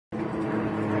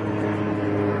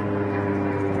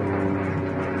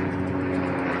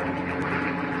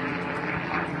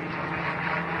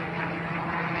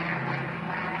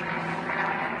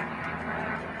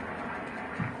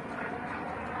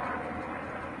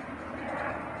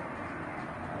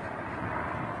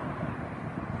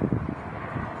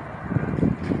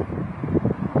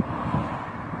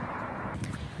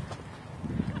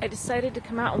decided to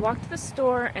come out and walk to the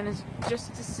store, and just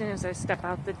as soon as I step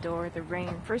out the door, the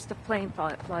rain, first the plane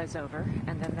flies over,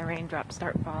 and then the raindrops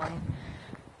start falling.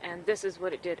 And this is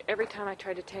what it did every time I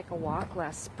tried to take a walk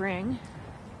last spring.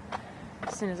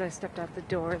 As soon as I stepped out the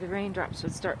door, the raindrops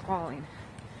would start falling.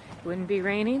 It wouldn't be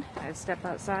raining, I'd step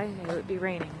outside, and it would be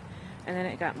raining. And then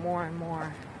it got more and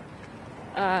more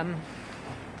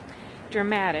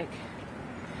dramatic,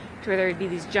 to where there would be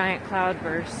these giant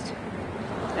cloudbursts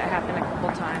that happened a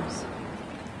couple times.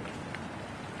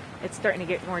 It's starting to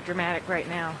get more dramatic right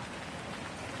now.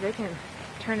 They can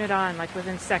turn it on like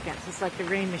within seconds. It's like the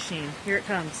rain machine. Here it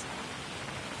comes.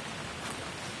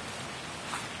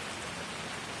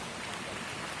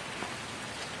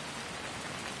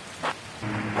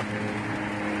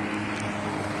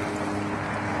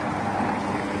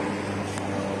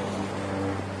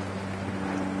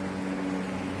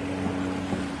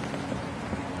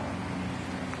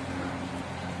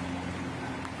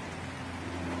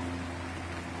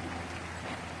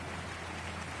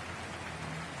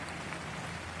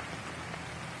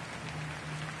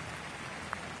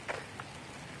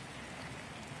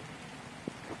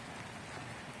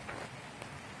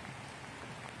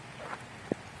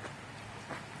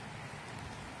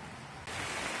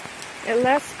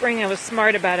 Last spring I was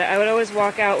smart about it. I would always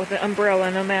walk out with an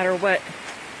umbrella no matter what.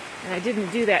 And I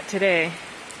didn't do that today.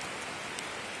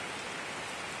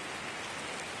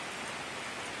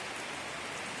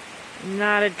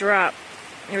 Not a drop.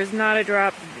 There was not a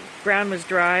drop. The ground was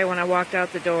dry when I walked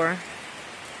out the door.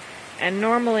 And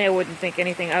normally I wouldn't think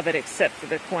anything of it except for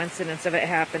the coincidence of it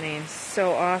happening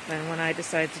so often when I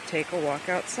decide to take a walk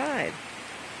outside.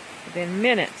 Within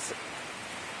minutes,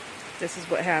 this is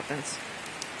what happens.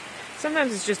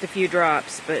 Sometimes it's just a few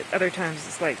drops, but other times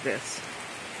it's like this.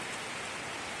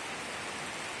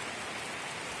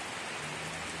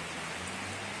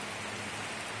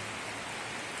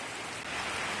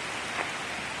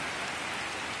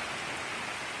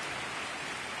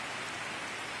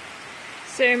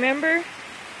 So remember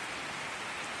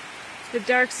the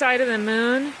dark side of the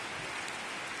moon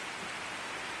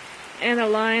and the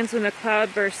lines when the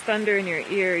cloud bursts thunder in your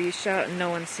ear, you shout and no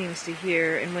one seems to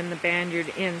hear, and when the band you're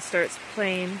in starts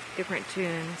playing different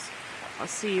tunes, I'll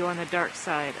see you on the dark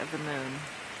side of the moon.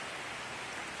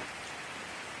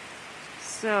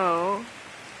 So,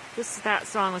 that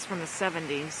song was from the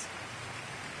 70s.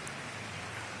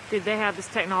 Did they have this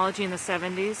technology in the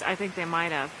 70s? I think they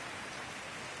might have.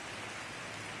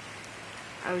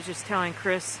 I was just telling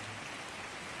Chris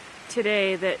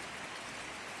today that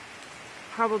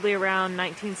probably around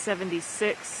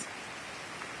 1976,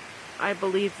 I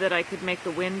believed that I could make the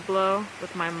wind blow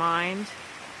with my mind.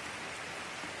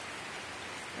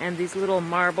 And these little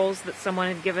marbles that someone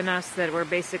had given us that were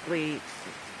basically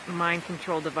mind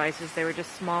control devices, they were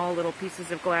just small little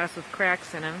pieces of glass with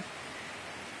cracks in them.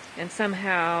 And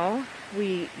somehow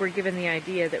we were given the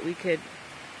idea that we could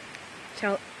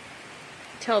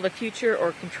tell the future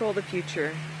or control the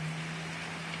future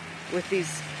with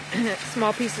these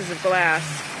small pieces of glass,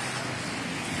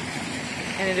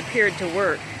 and it appeared to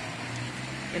work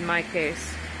in my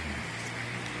case.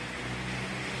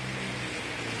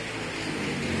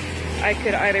 I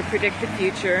could either predict the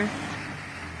future,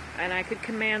 and I could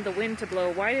command the wind to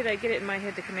blow. Why did I get it in my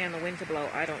head to command the wind to blow?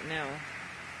 I don't know.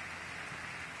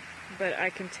 But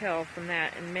I can tell from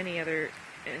that and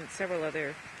several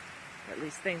other, at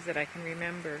least things that I can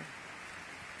remember,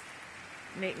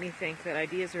 make me think that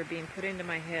ideas are being put into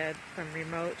my head from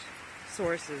remote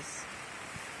sources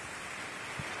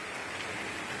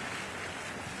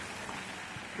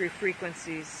through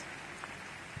frequencies.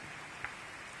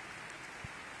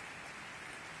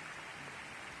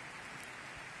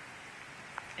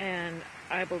 And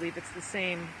I believe it's the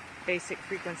same basic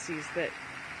frequencies that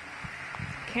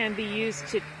can be used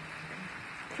to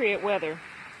create weather,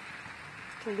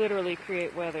 to literally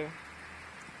create weather.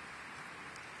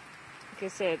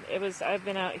 Like I said, I've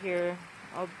been out here.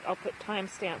 I'll put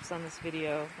timestamps on this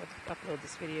video. I'll upload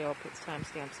this video. I'll put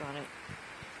timestamps on it.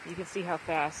 You can see how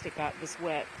fast it got this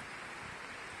wet.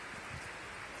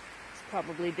 It's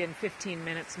probably been 15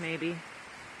 minutes maybe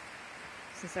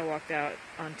since I walked out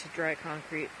onto dry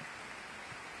concrete.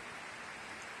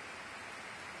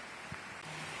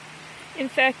 In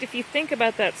fact, if you think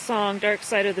about that song, Dark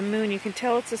Side of the Moon, you can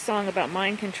tell it's a song about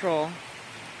mind control.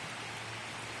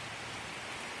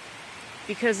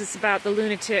 Because it's about the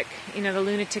lunatic. You know, the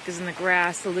lunatic is in the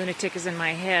grass, the lunatic is in my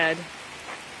head.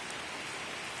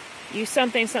 You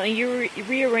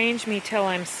rearrange me till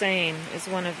I'm sane is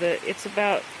one of the, it's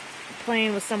about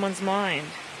playing with someone's mind.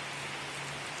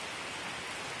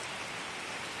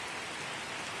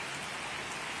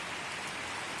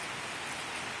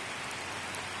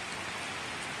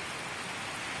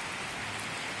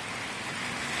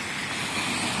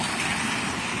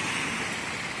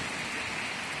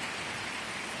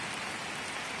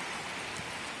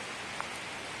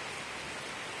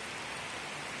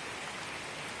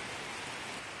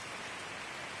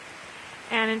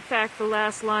 And in fact, the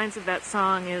last lines of that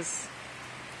song is,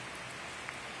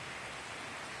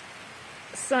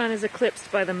 sun is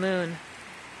eclipsed by the moon.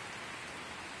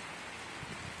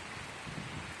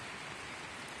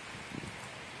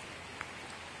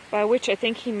 By which I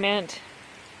think he meant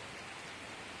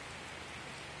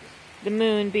the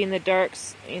moon being the dark,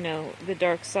 the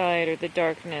dark side or the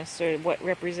darkness, or what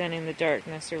representing the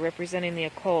darkness or representing the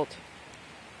occult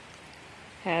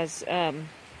has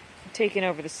taken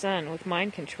over the sun with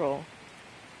mind control.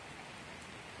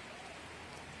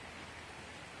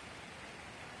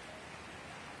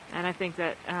 And I think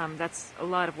that that's a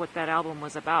lot of what that album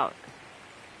was about.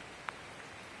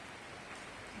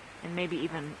 And maybe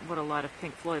even what a lot of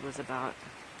Pink Floyd was about.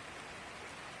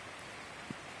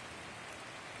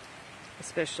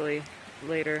 Especially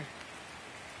later.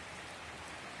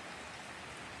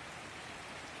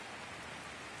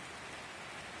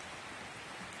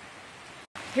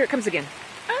 Here it comes again.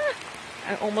 Ah!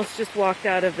 I almost just walked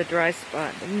out of the dry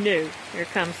spot. No, here it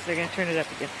comes. They're going to turn it up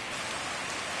again.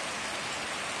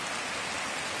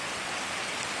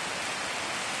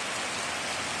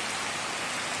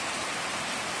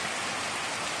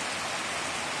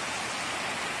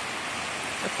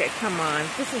 Okay, come on.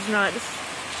 This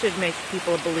should make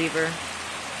people a believer.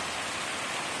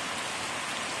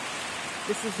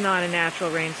 This is not a natural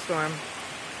rainstorm.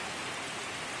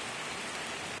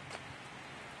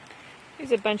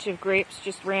 There's a bunch of grapes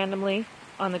just randomly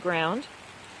on the ground.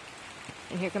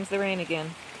 And here comes the rain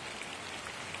again.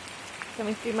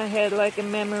 Coming through my head like a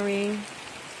memory.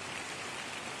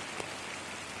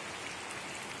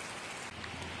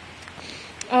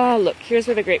 Oh, look, here's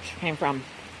where the grapes came from.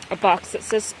 A box that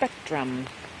says Spectrum.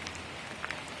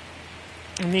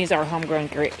 And these are homegrown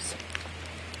grapes.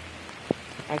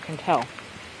 I can tell.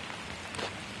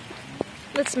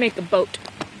 Let's make a boat.